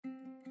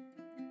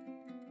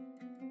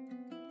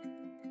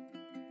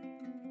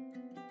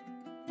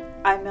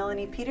I'm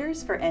Melanie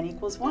Peters for N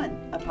equals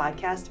 1, a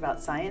podcast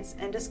about science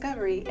and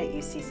discovery at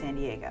UC San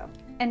Diego.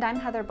 And I'm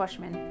Heather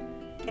Bushman.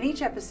 In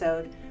each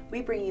episode,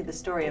 we bring you the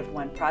story of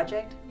one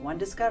project, one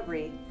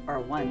discovery, or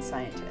one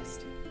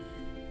scientist.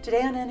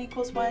 Today on N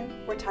equals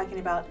 1, we're talking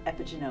about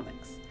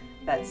epigenomics.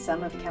 That's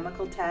sum of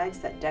chemical tags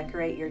that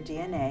decorate your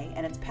DNA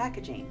and its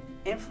packaging,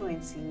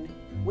 influencing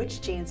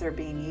which genes are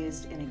being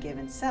used in a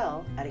given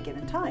cell at a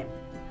given time.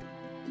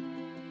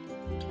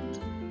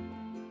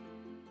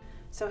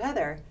 So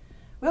Heather,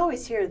 we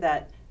always hear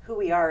that who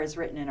we are is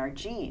written in our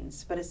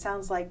genes, but it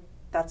sounds like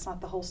that's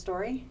not the whole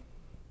story.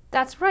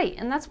 That's right,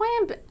 and that's why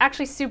I'm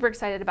actually super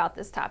excited about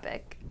this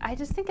topic. I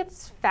just think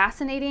it's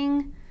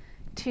fascinating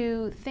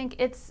to think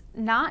it's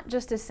not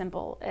just as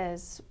simple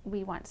as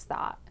we once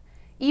thought.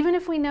 Even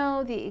if we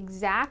know the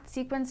exact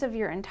sequence of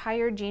your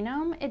entire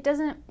genome, it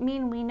doesn't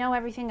mean we know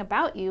everything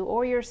about you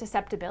or your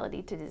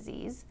susceptibility to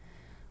disease.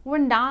 We're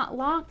not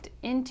locked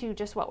into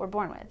just what we're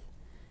born with.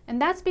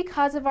 And that's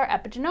because of our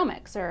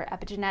epigenomics, or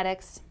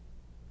epigenetics.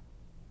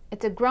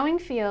 It's a growing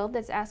field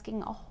that's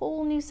asking a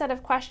whole new set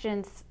of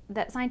questions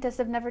that scientists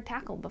have never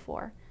tackled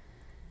before.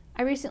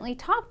 I recently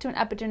talked to an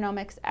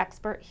epigenomics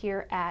expert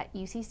here at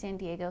UC San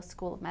Diego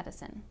School of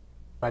Medicine.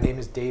 My name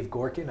is Dave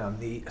Gorkin. I'm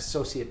the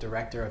Associate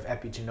Director of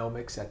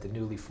Epigenomics at the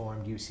newly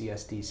formed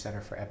UCSD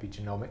Center for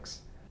Epigenomics.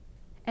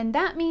 And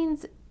that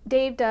means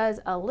Dave does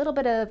a little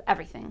bit of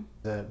everything.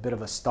 A bit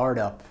of a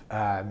startup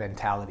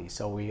mentality,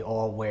 so we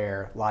all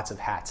wear lots of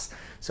hats.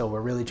 So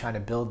we're really trying to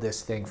build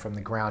this thing from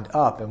the ground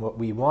up, and what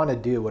we want to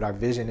do, what our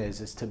vision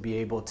is to be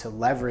able to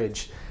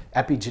leverage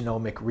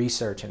epigenomic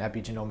research and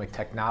epigenomic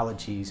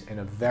technologies in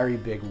a very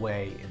big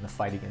way in the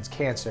fight against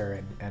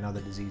cancer and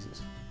other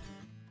diseases.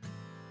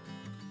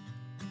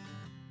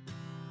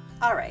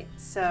 All right,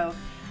 so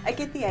I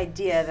get the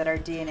idea that our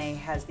DNA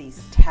has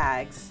these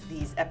tags,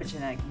 these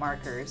epigenetic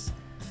markers,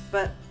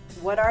 but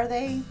what are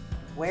they?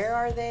 Where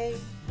are they?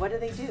 What do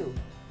they do?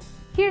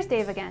 Here's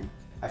Dave again.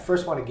 I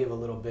first want to give a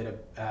little bit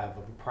of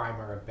a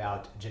primer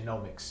about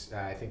genomics.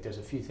 I think there's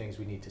a few things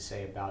we need to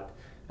say about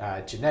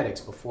genetics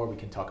before we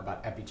can talk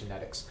about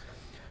epigenetics.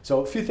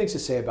 So a few things to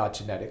say about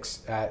genetics.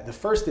 The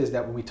first is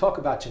that when we talk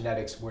about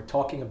genetics, we're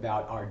talking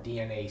about our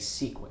DNA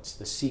sequence,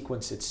 the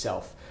sequence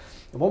itself.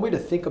 And one way to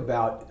think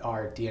about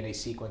our DNA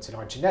sequence and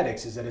our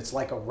genetics is that it's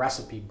like a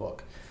recipe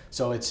book.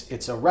 So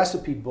it's a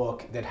recipe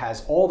book that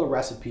has all the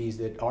recipes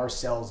that our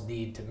cells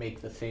need to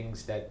make the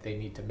things that they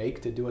need to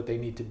make to do what they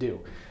need to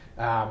do.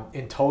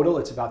 In total,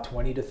 it's about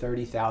 20 to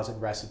 30,000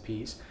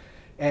 recipes.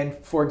 And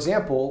for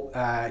example,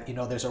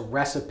 there's a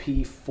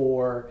recipe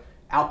for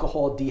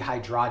alcohol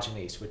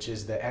dehydrogenase, which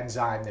is the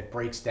enzyme that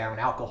breaks down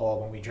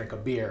alcohol when we drink a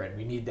beer, and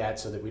we need that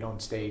so that we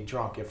don't stay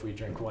drunk if we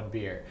drink one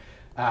beer.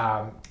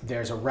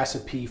 There's a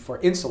recipe for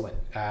insulin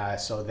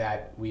so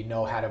that we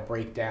know how to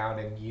break down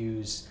and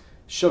use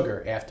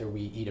sugar after we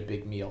eat a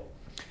big meal.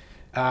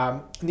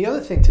 And the other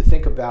thing to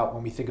think about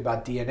when we think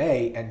about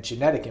DNA and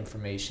genetic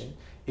information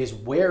is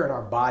where in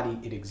our body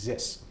it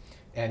exists.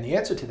 And the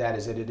answer to that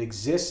is that it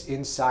exists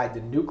inside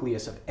the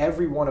nucleus of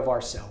every one of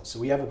our cells. So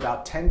we have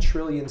about 10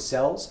 trillion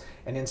cells,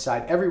 and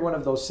inside every one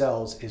of those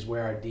cells is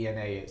where our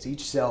DNA is.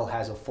 Each cell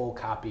has a full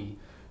copy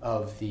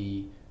of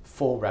the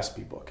full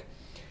recipe book.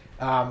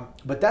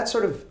 But that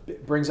sort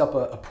of brings up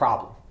a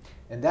problem.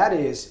 And that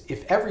is,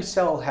 if every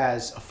cell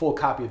has a full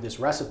copy of this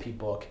recipe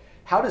book,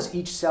 how does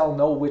each cell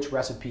know which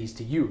recipes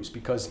to use?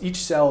 Because each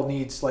cell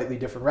needs slightly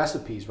different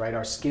recipes, right?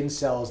 Our skin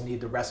cells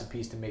need the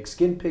recipes to make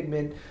skin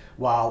pigment,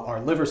 while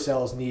our liver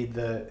cells need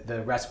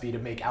the recipe to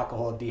make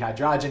alcohol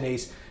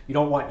dehydrogenase. You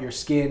don't want your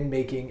skin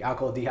making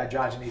alcohol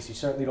dehydrogenase. You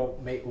certainly don't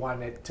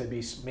want it to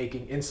be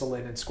making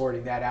insulin and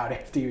squirting that out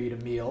after you eat a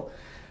meal.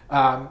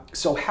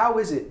 So how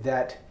is it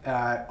that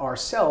our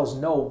cells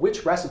know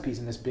which recipes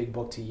in this big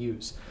book to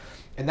use?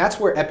 And that's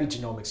where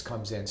epigenomics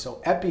comes in.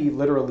 So epi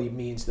literally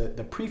means,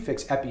 the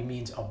prefix epi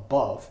means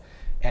above,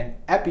 and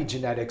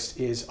epigenetics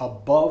is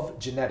above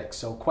genetics.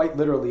 So quite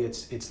literally,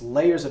 it's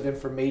layers of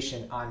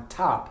information on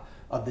top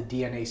of the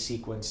DNA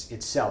sequence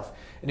itself.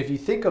 And if you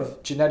think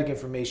of genetic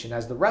information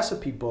as the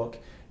recipe book,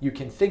 you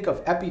can think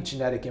of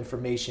epigenetic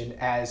information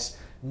as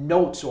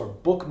notes or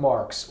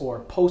bookmarks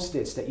or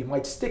post-its that you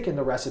might stick in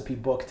the recipe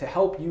book to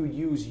help you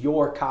use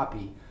your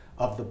copy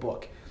of the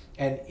book.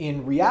 And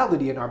in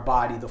reality, in our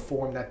body, the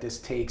form that this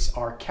takes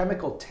are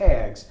chemical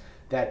tags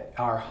that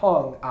are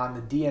hung on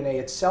the DNA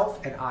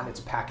itself and on its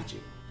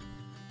packaging.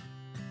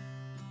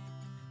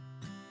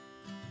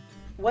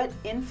 What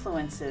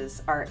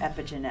influences our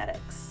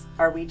epigenetics?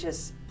 Are we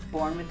just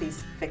born with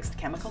these fixed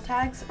chemical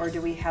tags, or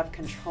do we have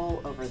control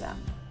over them?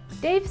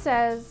 Dave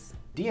says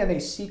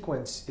DNA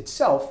sequence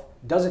itself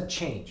doesn't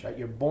change, right?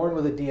 You're born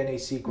with a DNA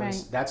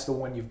sequence, right. That's the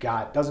one you've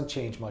got, doesn't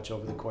change much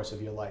over the course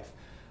of your life.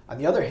 On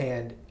the other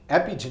hand,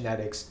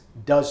 epigenetics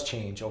does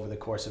change over the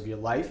course of your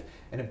life,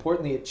 and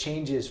importantly, it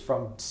changes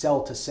from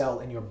cell to cell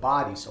in your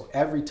body. So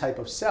every type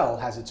of cell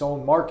has its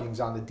own markings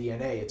on the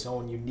DNA, its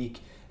own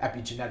unique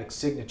epigenetic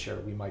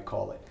signature, we might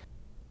call it.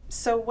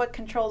 So what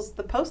controls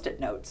the post-it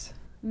notes?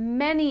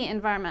 Many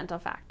environmental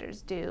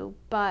factors do,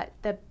 but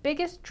the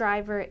biggest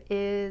driver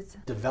is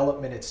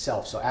development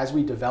itself. So as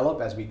we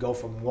develop, as we go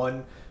from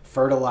one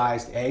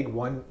fertilized egg,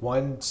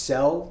 one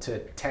cell to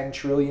 10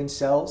 trillion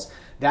cells,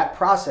 that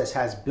process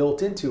has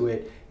built into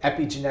it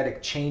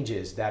epigenetic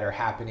changes that are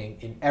happening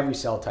in every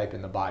cell type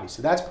in the body.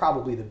 So that's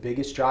probably the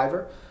biggest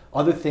driver.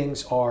 Other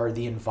things are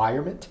the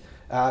environment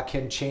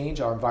can change.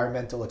 Our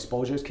environmental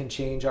exposures can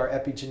change our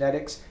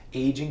epigenetics.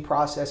 Aging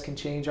process can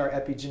change our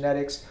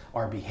epigenetics.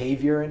 Our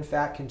behavior, in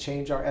fact, can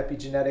change our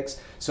epigenetics.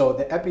 So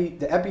the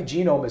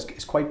epigenome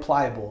is quite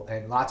pliable,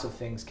 and lots of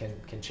things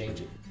can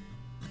change it.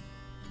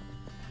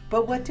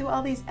 But what do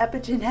all these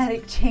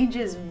epigenetic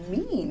changes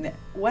mean?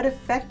 What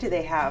effect do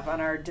they have on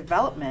our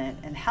development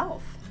and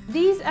health?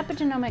 These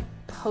epigenomic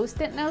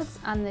post-it notes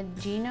on the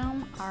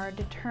genome are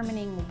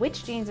determining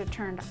which genes are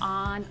turned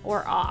on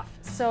or off.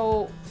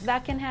 So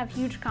that can have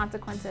huge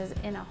consequences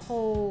in a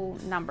whole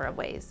number of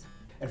ways.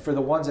 And for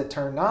the ones that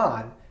turn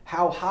on,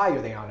 how high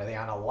are they on? Are they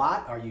on a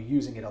lot? Are you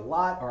using it a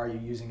lot, or are you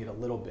using it a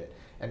little bit?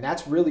 And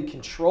that's really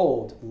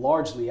controlled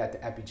largely at the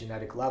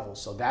epigenetic level.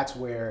 So that's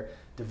where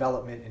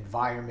development,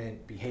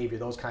 environment, behavior,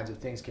 those kinds of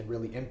things can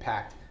really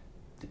impact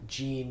the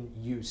gene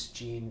use,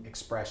 gene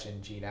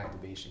expression, gene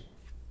activation.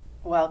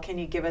 Well, can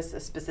you give us a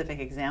specific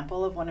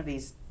example of one of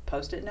these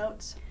post-it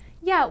notes?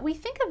 Yeah, we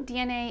think of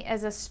DNA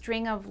as a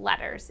string of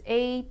letters,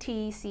 A,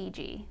 T, C,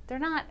 G. They're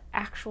not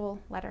actual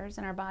letters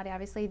in our body,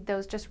 obviously.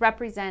 Those just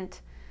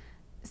represent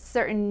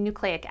certain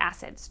nucleic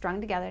acids strung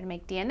together to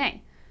make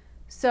DNA.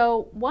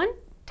 So one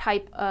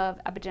type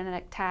of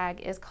epigenetic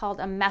tag is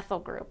called a methyl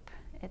group.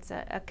 It's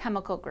a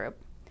chemical group.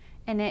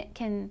 And it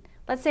can,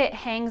 let's say it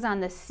hangs on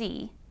the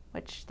C,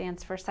 which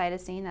stands for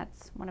cytosine.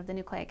 That's one of the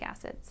nucleic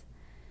acids.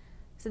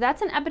 So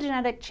that's an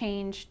epigenetic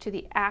change to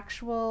the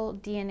actual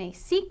DNA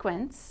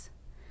sequence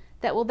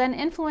that will then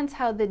influence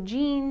how the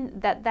gene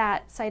that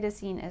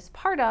cytosine is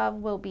part of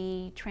will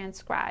be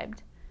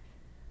transcribed.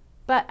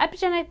 But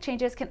epigenetic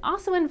changes can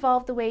also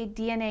involve the way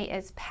DNA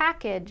is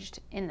packaged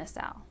in the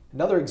cell.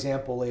 Another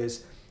example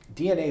is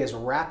DNA is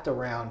wrapped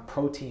around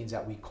proteins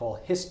that we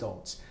call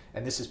histones,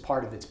 and this is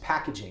part of its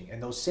packaging.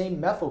 And those same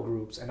methyl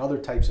groups and other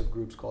types of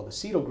groups called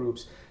acetyl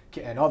groups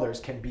and others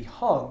can be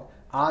hung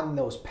on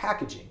those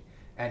packaging.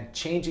 And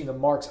changing the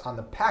marks on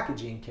the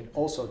packaging can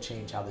also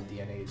change how the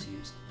DNA is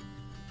used.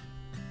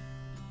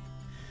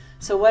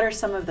 So what are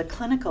some of the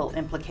clinical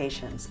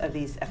implications of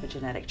these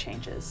epigenetic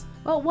changes?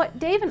 Well, what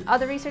Dave and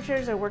other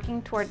researchers are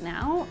working toward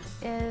now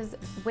is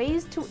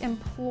ways to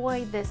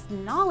employ this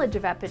knowledge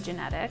of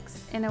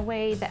epigenetics in a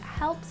way that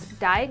helps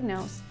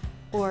diagnose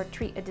or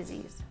treat a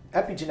disease.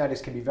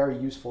 Epigenetics can be very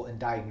useful in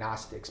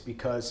diagnostics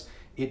because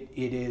it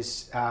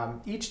is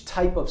each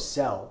type of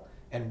cell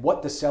and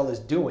what the cell is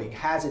doing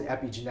has an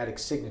epigenetic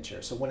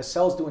signature. So when a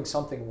cell is doing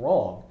something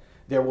wrong,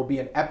 there will be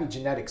an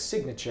epigenetic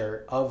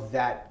signature of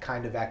that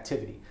kind of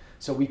activity.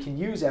 So we can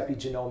use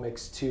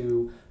epigenomics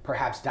to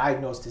perhaps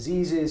diagnose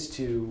diseases,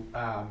 to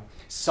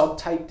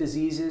subtype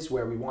diseases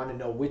where we want to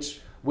know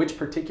which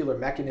particular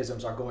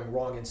mechanisms are going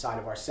wrong inside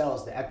of our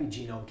cells. The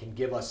epigenome can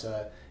give us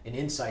an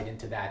insight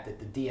into that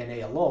the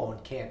DNA alone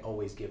can't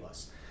always give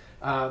us.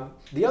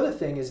 The other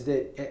thing is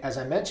that, as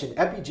I mentioned,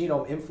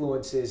 epigenome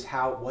influences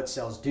what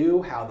cells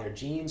do, how their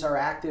genes are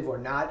active or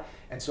not.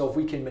 And so if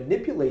we can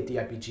manipulate the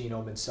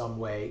epigenome in some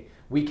way,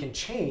 we can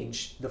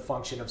change the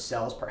function of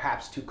cells,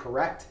 perhaps to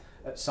correct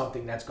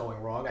something that's going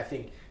wrong. I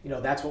think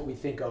that's what we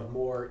think of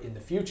more in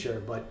the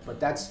future, but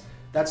that's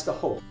the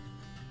hope.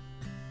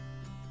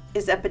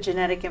 Is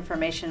epigenetic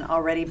information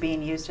already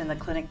being used in the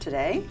clinic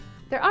today?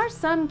 There are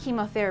some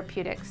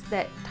chemotherapeutics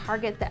that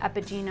target the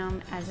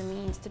epigenome as a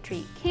means to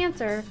treat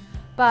cancer,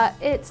 but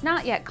it's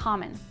not yet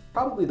common.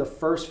 Probably the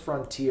first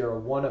frontier, or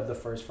one of the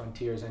first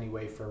frontiers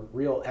anyway, for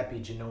real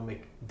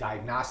epigenomic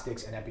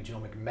diagnostics and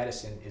epigenomic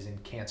medicine is in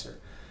cancer.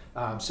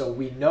 So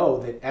we know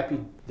that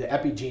the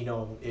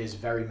epigenome is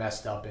very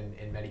messed up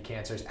in many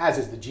cancers, as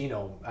is the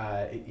genome.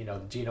 The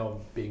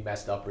genome being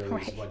messed up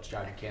really is what's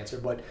driving cancer.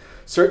 But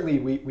certainly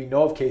we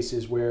know of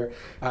cases where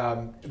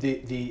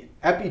the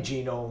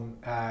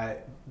epigenome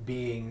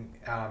being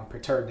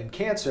perturbed in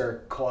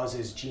cancer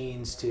causes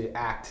genes to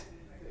act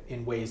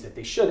in ways that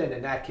they shouldn't,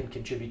 and that can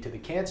contribute to the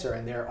cancer.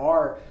 And there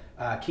are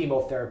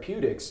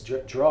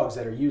chemotherapeutics, drugs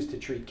that are used to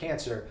treat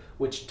cancer,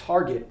 which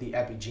target the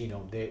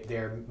epigenome.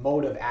 Their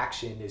mode of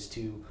action is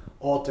to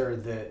alter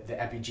the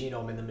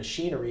epigenome and the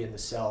machinery in the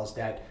cells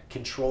that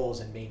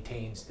controls and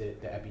maintains the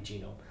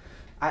epigenome.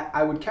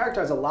 I would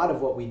characterize a lot of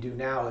what we do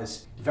now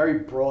as very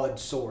broad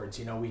swords.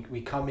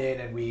 We come in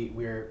and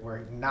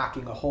we're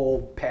knocking a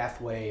whole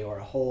pathway or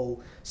a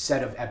whole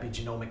set of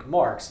epigenomic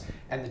marks.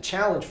 And the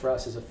challenge for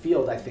us as a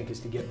field, I think, is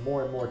to get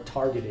more and more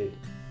targeted.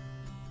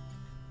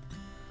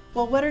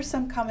 Well, what are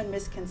some common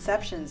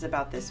misconceptions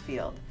about this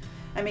field?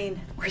 I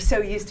mean, we're so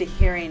used to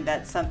hearing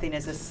that something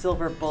is a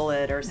silver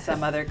bullet or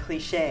some other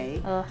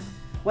cliche.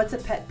 What's a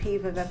pet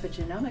peeve of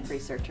epigenomic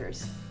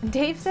researchers?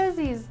 Dave says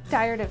he's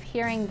tired of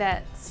hearing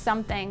that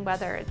something,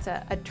 whether it's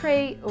a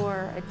trait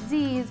or a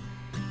disease,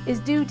 is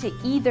due to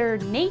either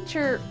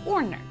nature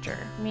or nurture,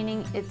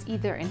 meaning it's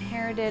either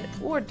inherited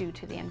or due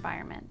to the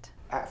environment.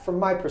 From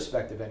my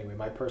perspective anyway,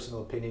 my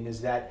personal opinion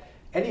is that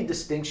any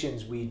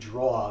distinctions we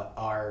draw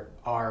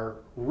are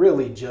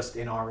really just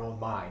in our own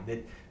mind.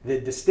 That the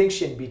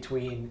distinction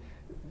between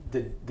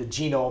the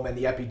genome and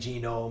the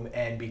epigenome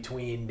and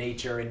between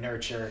nature and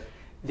nurture,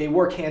 they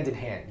work hand in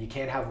hand. You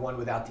can't have one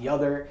without the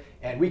other,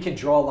 and we can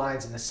draw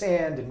lines in the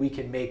sand and we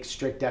can make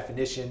strict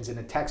definitions in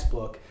a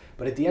textbook,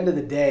 but at the end of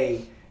the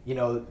day,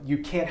 you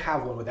can't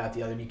have one without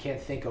the other, and you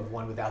can't think of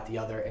one without the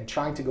other, and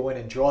trying to go in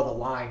and draw the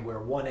line where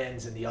one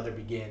ends and the other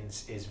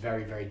begins is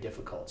very, very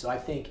difficult. So I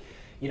think,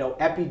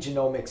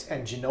 epigenomics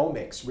and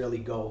genomics really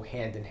go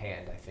hand in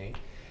hand, I think.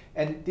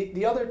 And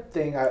the other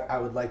thing I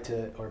would like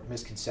to, or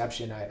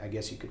misconception, I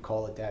guess you could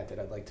call it that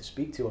I'd like to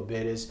speak to a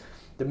bit, is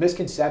the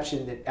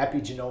misconception that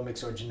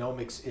epigenomics or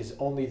genomics is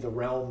only the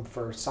realm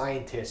for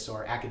scientists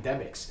or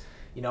academics.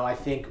 I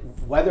think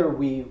whether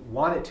we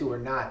want it to or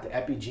not, the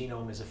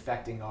epigenome is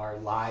affecting our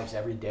lives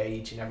every day,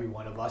 each and every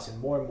one of us, and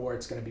more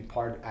it's going to be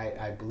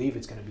I believe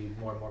it's going to be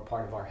more and more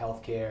part of our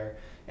healthcare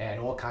and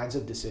all kinds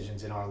of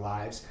decisions in our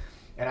lives.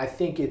 And I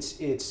think it's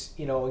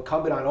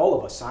incumbent on all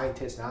of us,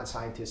 scientists,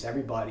 non-scientists,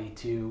 everybody,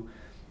 to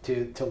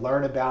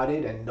learn about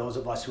it, and those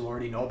of us who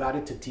already know about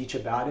it to teach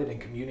about it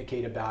and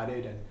communicate about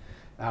it.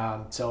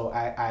 And so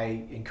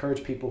I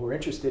encourage people who are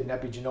interested in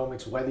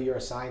epigenomics, whether you're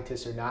a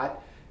scientist or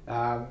not,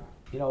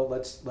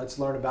 let's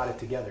learn about it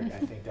together.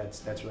 I think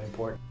that's really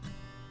important.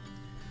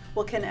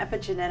 Well, can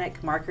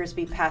epigenetic markers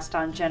be passed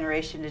on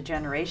generation to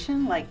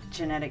generation like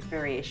genetic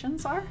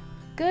variations are?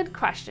 Good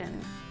question.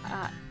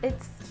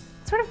 It's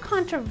sort of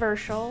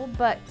controversial,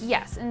 but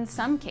yes, in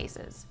some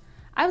cases.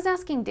 I was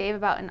asking Dave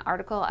about an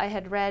article I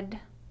had read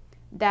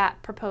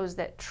that proposed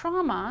that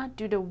trauma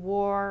due to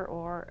war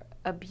or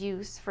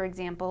abuse, for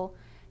example,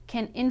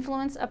 can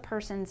influence a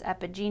person's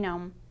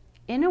epigenome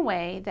in a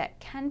way that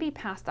can be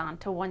passed on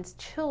to one's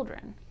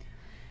children.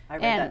 I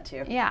read that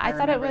too. Yeah, I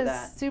thought it was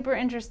that. Super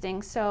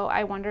interesting, so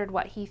I wondered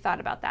what he thought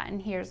about that, and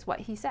here's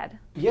what he said.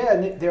 Yeah,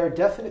 and there are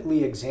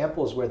definitely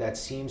examples where that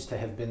seems to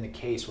have been the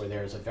case, where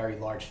there's a very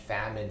large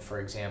famine,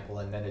 for example,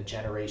 and then a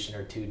generation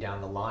or two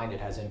down the line it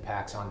has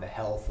impacts on the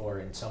health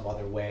or in some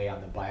other way on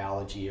the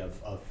biology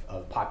of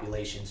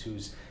populations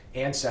whose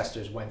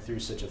ancestors went through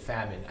such a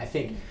famine. I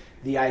think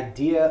the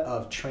idea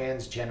of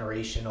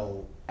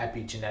transgenerational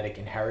epigenetic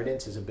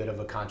inheritance is a bit of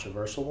a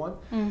controversial one.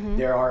 Mm-hmm.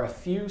 There are a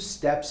few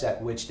steps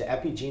at which the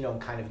epigenome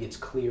kind of gets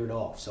cleared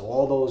off. So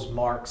all those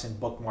marks and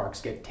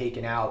bookmarks get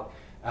taken out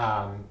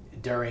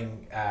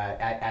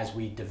as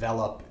we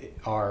develop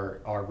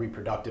our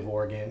reproductive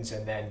organs,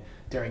 and then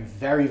during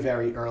very,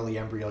 very early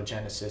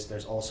embryogenesis,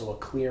 there's also a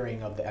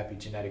clearing of the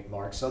epigenetic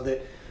marks. So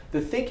the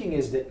thinking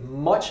is that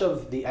much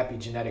of the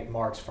epigenetic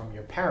marks from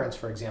your parents,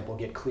 for example,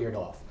 get cleared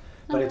off.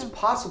 But it's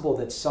possible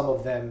that some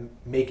of them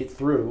make it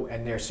through,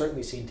 and there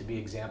certainly seem to be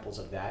examples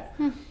of that.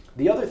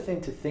 The other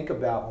thing to think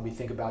about when we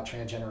think about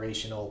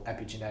transgenerational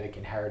epigenetic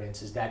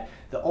inheritance is that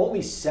the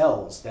only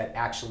cells that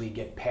actually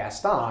get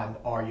passed on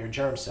are your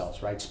germ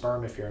cells, right?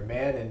 Sperm if you're a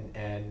man,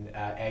 and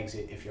eggs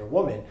if you're a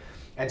woman.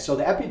 And so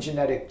the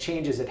epigenetic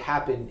changes that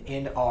happen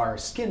in our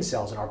skin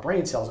cells, and our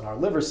brain cells, and our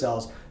liver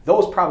cells,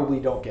 those probably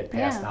don't get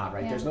passed on,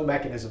 right? Yeah. There's no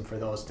mechanism for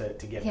those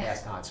to get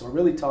passed on. So we're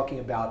really talking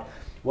about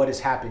what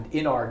has happened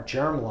in our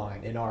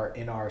germline, in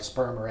our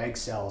sperm or egg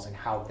cells, and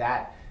how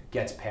that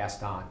gets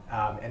passed on.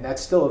 And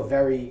that's still a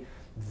very,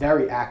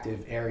 very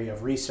active area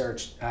of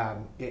research,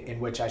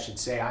 in which I should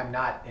say I'm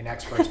not an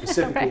expert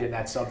specifically right. in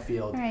that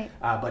subfield, right.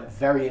 But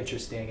very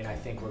interesting, and I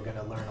think we're going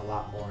to learn a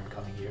lot more in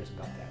coming years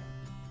about that.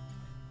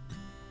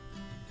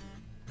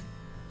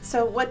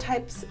 So what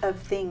types of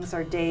things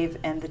are Dave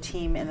and the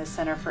team in the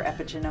Center for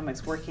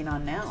Epigenomics working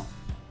on now?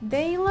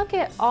 They look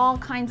at all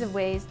kinds of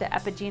ways the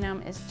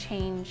epigenome is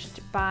changed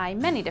by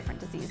many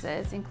different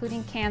diseases,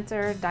 including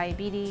cancer,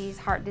 diabetes,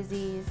 heart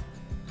disease.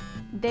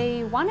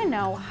 They want to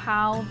know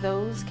how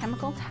those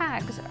chemical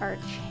tags are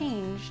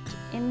changed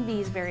in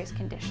these various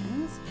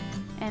conditions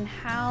and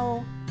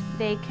how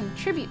they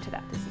contribute to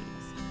that disease.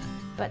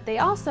 But they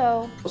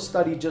also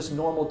study just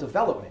normal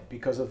development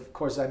because, of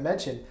course, I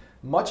mentioned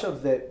much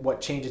of what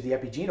changes the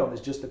epigenome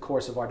is just the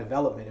course of our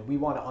development, and we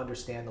want to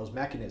understand those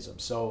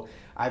mechanisms. So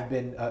I've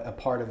been a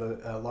part of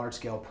a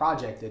large-scale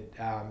project that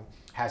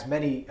has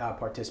many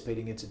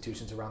participating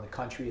institutions around the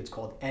country. It's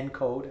called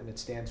ENCODE, and it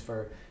stands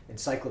for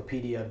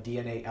Encyclopedia of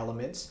DNA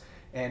Elements.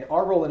 And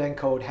our role in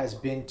ENCODE has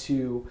been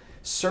to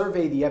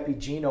survey the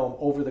epigenome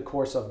over the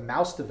course of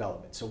mouse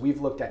development. So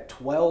we've looked at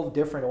 12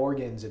 different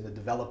organs in the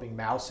developing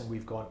mouse, and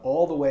we've gone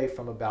all the way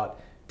from about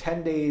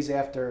 10 days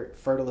after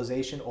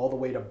fertilization all the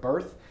way to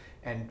birth,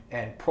 and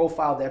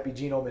profile the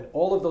epigenome in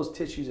all of those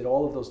tissues at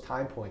all of those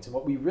time points. And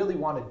what we really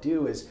want to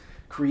do is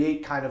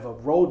create kind of a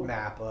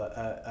roadmap,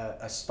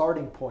 a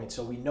starting point,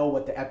 so we know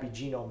what the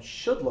epigenome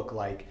should look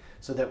like,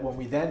 so that when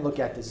we then look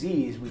at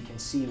disease, we can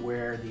see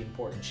where the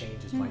important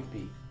changes might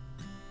be.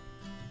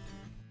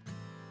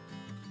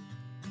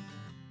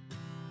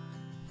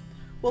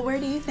 Well, where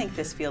do you think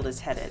this field is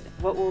headed?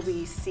 What will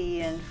we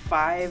see in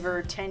 5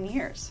 or 10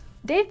 years?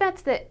 Dave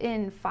bets that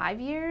in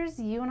 5 years,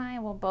 you and I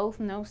will both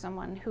know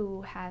someone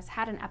who has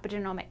had an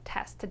epigenomic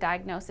test to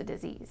diagnose a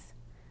disease.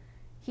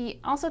 He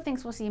also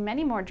thinks we'll see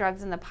many more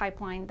drugs in the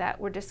pipeline that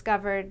were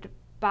discovered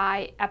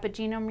by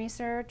epigenome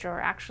research or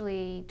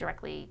actually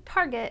directly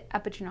target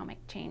epigenomic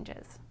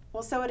changes.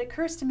 Well, so it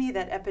occurs to me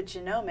that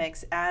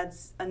epigenomics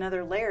adds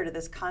another layer to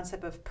this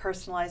concept of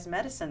personalized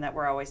medicine that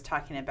we're always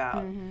talking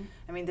about. Mm-hmm.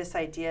 I mean, this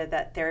idea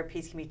that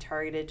therapies can be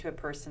targeted to a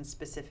person's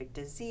specific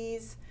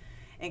disease,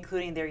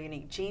 including their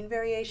unique gene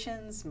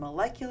variations,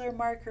 molecular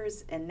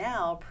markers, and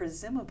now,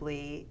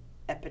 presumably,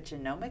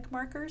 epigenomic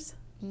markers?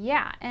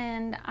 Yeah,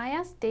 and I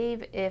asked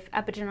Dave if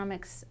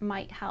epigenomics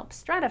might help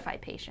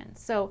stratify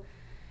patients. So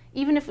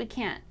even if we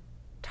can't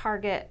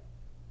target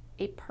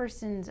a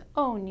person's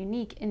own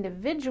unique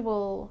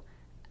individual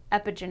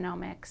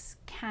epigenomics,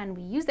 can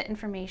we use that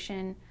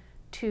information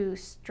to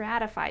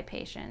stratify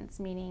patients,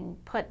 meaning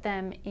put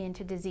them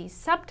into disease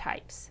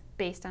subtypes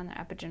based on their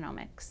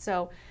epigenomics?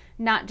 So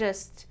not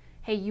just,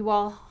 hey, you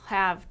all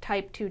have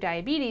type 2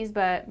 diabetes,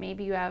 but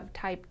maybe you have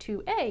type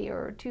 2A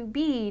or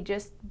 2B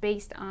just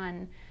based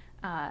on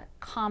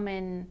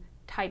common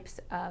types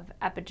of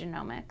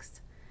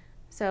epigenomics.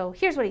 So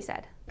here's what he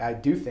said. I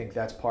do think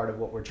that's part of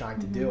what we're trying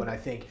to do, and I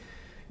think,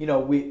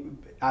 we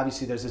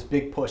obviously there's this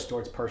big push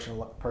towards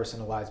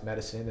personalized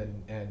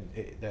medicine, and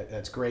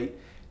that's great.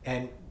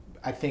 And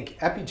I think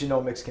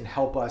epigenomics can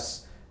help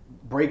us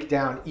break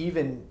down,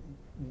 even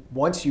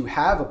once you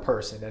have a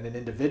person and an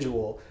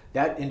individual,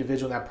 that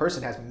individual and that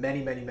person has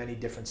many, many, many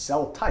different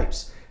cell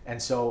types.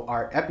 And so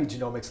our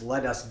epigenomics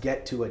let us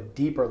get to a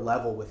deeper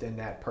level within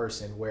that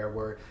person where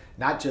we're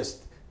not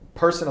just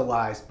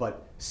personalized,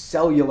 but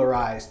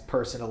cellularized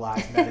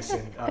personalized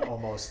medicine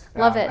almost.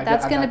 Love it.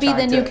 That's going to be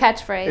the new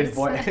catchphrase.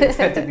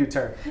 Invent a new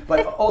term.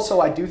 But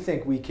also I do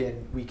think we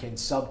can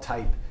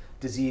subtype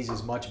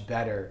diseases much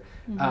better.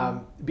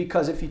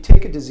 Because if you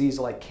take a disease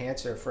like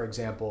cancer, for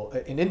example,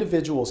 an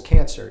individual's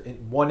cancer,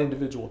 in one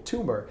individual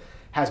tumor,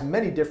 has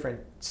many different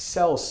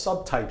cell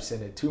subtypes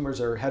in it. Tumors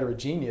are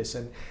heterogeneous,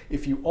 and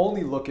if you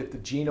only look at the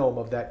genome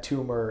of that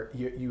tumor,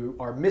 you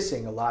are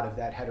missing a lot of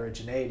that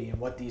heterogeneity. And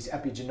what these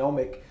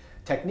epigenomic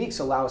techniques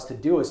allow us to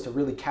do is to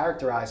really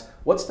characterize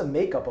what's the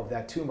makeup of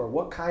that tumor,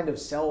 what kind of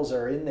cells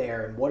are in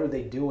there, and what are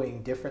they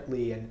doing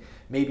differently. And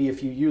maybe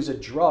if you use a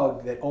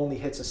drug that only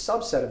hits a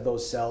subset of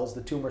those cells,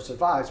 the tumor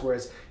survives.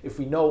 Whereas if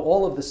we know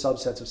all of the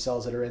subsets of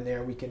cells that are in there,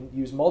 and we can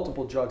use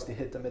multiple drugs to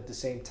hit them at the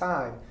same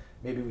time,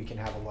 maybe we can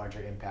have a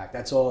larger impact.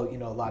 That's all, a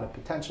lot of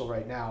potential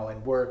right now,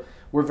 and we're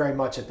very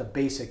much at the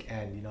basic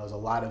end. There's a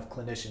lot of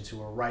clinicians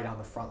who are right on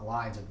the front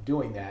lines of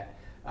doing that,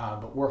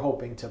 but we're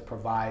hoping to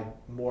provide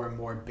more and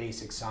more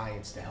basic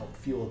science to help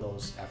fuel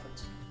those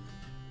efforts.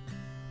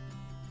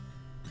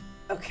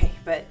 Okay,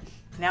 but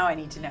now I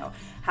need to know,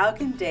 how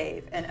can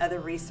Dave and other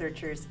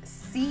researchers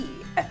see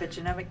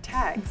epigenomic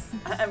tags?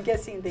 I'm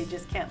guessing they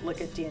just can't look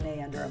at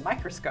DNA under a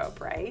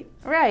microscope, right?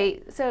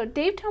 Right. So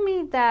Dave told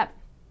me that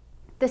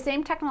the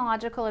same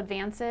technological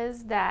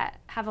advances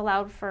that have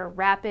allowed for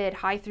rapid,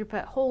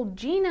 high-throughput whole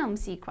genome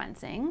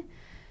sequencing,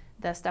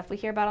 the stuff we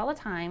hear about all the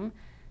time,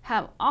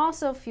 have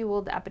also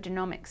fueled the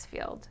epigenomics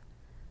field.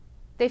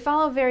 They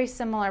follow a very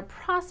similar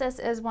process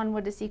as one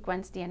would to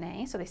sequence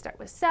DNA. So they start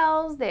with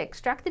cells, they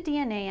extract the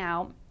DNA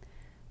out,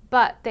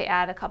 but they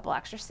add a couple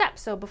extra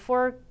steps. So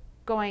before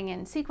going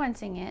and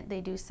sequencing it,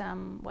 they do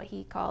some what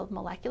he called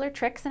molecular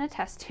tricks in a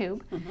test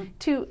tube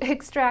to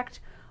extract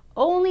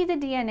only the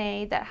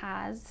DNA that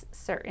has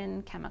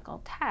certain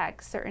chemical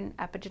tags, certain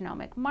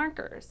epigenomic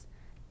markers.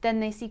 Then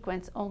they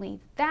sequence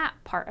only that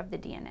part of the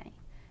DNA.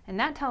 And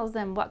that tells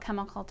them what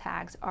chemical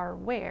tags are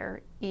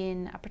where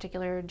in a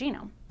particular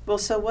genome. Well,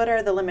 so what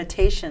are the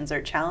limitations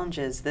or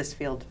challenges this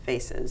field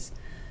faces?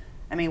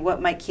 I mean,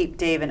 what might keep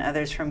Dave and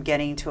others from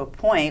getting to a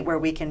point where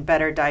we can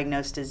better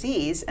diagnose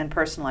disease and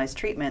personalize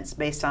treatments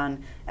based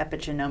on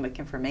epigenomic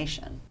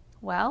information?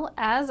 Well,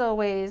 as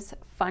always,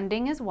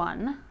 funding is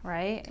one,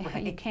 right?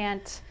 You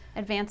can't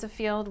advance a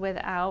field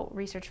without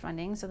research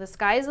funding. So the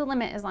sky is the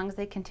limit as long as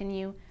they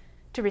continue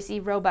to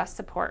receive robust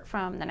support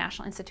from the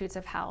National Institutes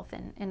of Health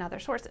and other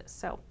sources.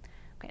 So,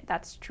 okay,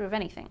 that's true of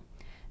anything.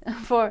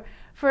 For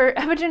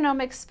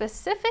epigenomics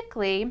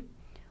specifically,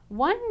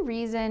 one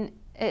reason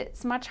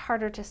it's much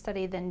harder to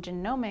study than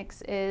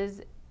genomics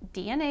is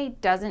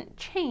DNA doesn't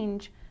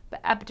change,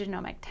 but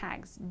epigenomic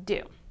tags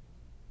do.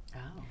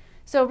 Oh.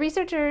 So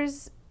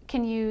researchers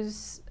can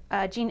use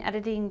a gene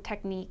editing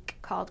technique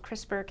called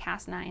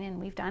CRISPR-Cas9, and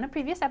we've done a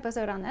previous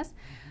episode on this,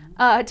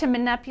 to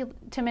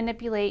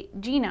manipulate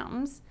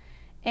genomes.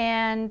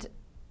 And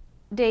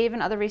Dave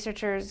and other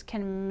researchers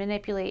can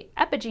manipulate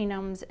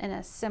epigenomes in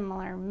a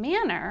similar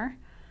manner,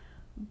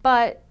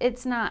 but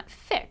it's not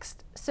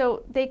fixed.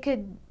 So they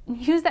could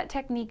use that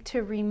technique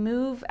to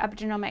remove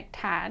epigenomic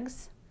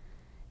tags,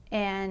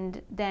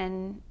 and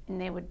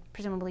they would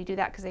presumably do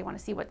that because they want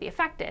to see what the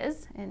effect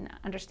is and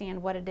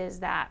understand what it is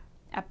that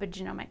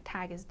epigenomic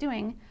tag is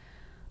doing.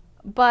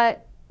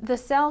 But the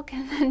cell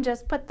can then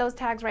just put those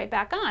tags right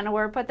back on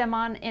or put them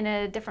on in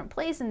a different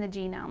place in the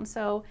genome.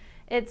 So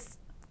it's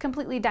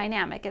completely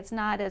dynamic. It's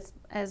not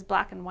as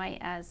black and white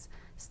as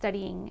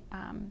studying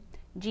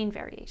gene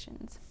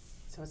variations.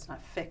 So it's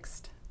not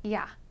fixed.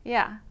 Yeah.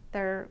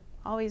 They're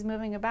always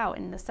moving about,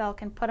 and the cell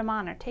can put them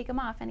on or take them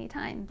off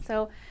anytime.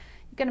 So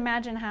you can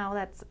imagine how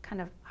that's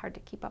kind of hard to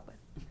keep up with.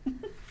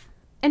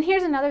 And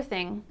here's another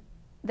thing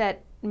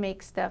that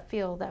makes the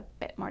field a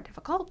bit more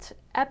difficult.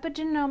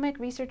 Epigenomic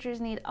researchers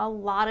need a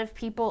lot of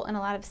people and a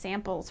lot of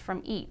samples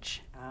from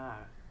each.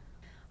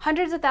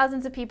 Hundreds of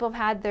thousands of people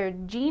have had their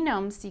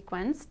genome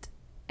sequenced,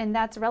 and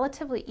that's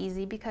relatively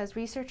easy because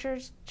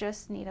researchers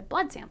just need a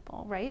blood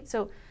sample, right?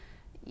 So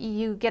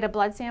you get a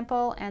blood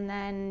sample and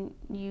then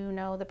you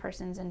know the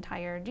person's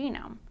entire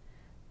genome.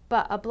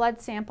 But a blood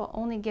sample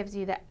only gives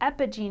you the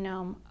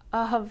epigenome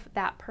of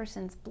that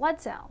person's blood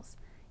cells.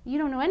 You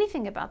don't know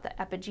anything about the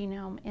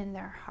epigenome in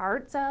their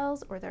heart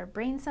cells or their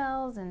brain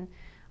cells and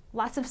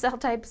lots of cell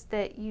types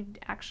that you'd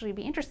actually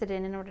be interested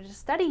in order to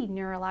study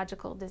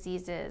neurological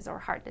diseases or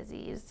heart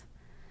disease.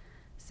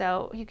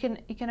 So you can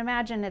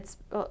imagine it's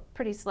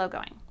pretty slow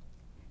going.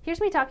 Here's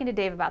me talking to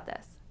Dave about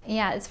this.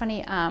 Yeah, it's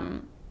funny.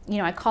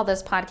 I call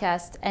this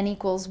podcast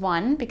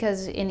N=1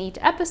 because in each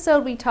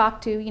episode we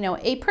talk to,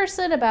 a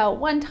person about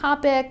one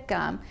topic,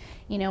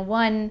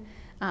 one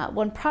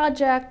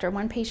project or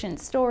one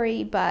patient's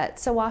story, but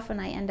so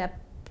often I end up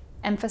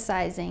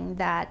emphasizing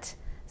that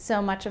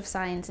so much of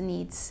science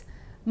needs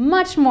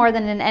much more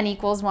than an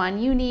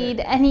N=1. You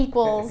need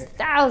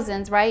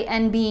N=thousands, right?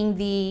 N being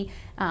the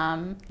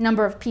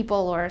number of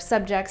people or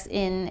subjects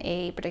in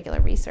a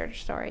particular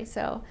research story.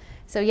 So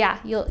yeah,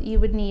 you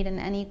would need an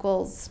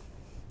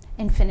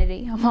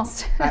N=infinity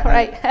almost,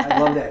 right? I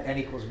love that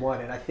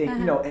N=1, and I think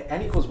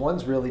N=1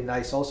 is really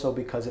nice also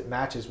because it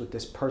matches with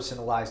this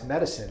personalized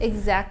medicine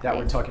that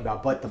we're talking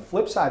about. But the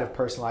flip side of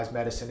personalized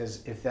medicine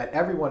is if that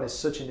everyone is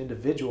such an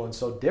individual and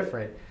so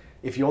different.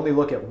 If you only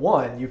look at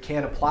one, you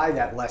can't apply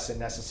that lesson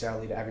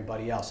necessarily to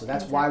everybody else. So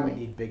that's why we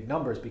need big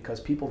numbers,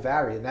 because people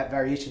vary, and that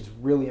variation is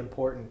really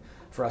important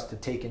for us to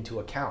take into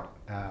account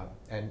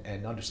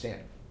and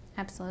understand.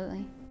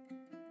 Absolutely.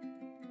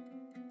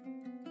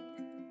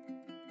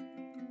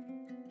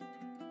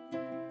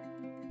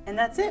 And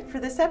that's it for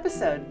this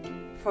episode.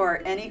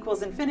 For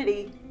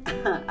N=infinity,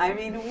 I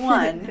mean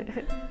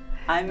 1,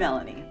 I'm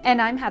Melanie.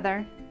 And I'm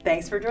Heather.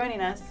 Thanks for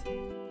joining us.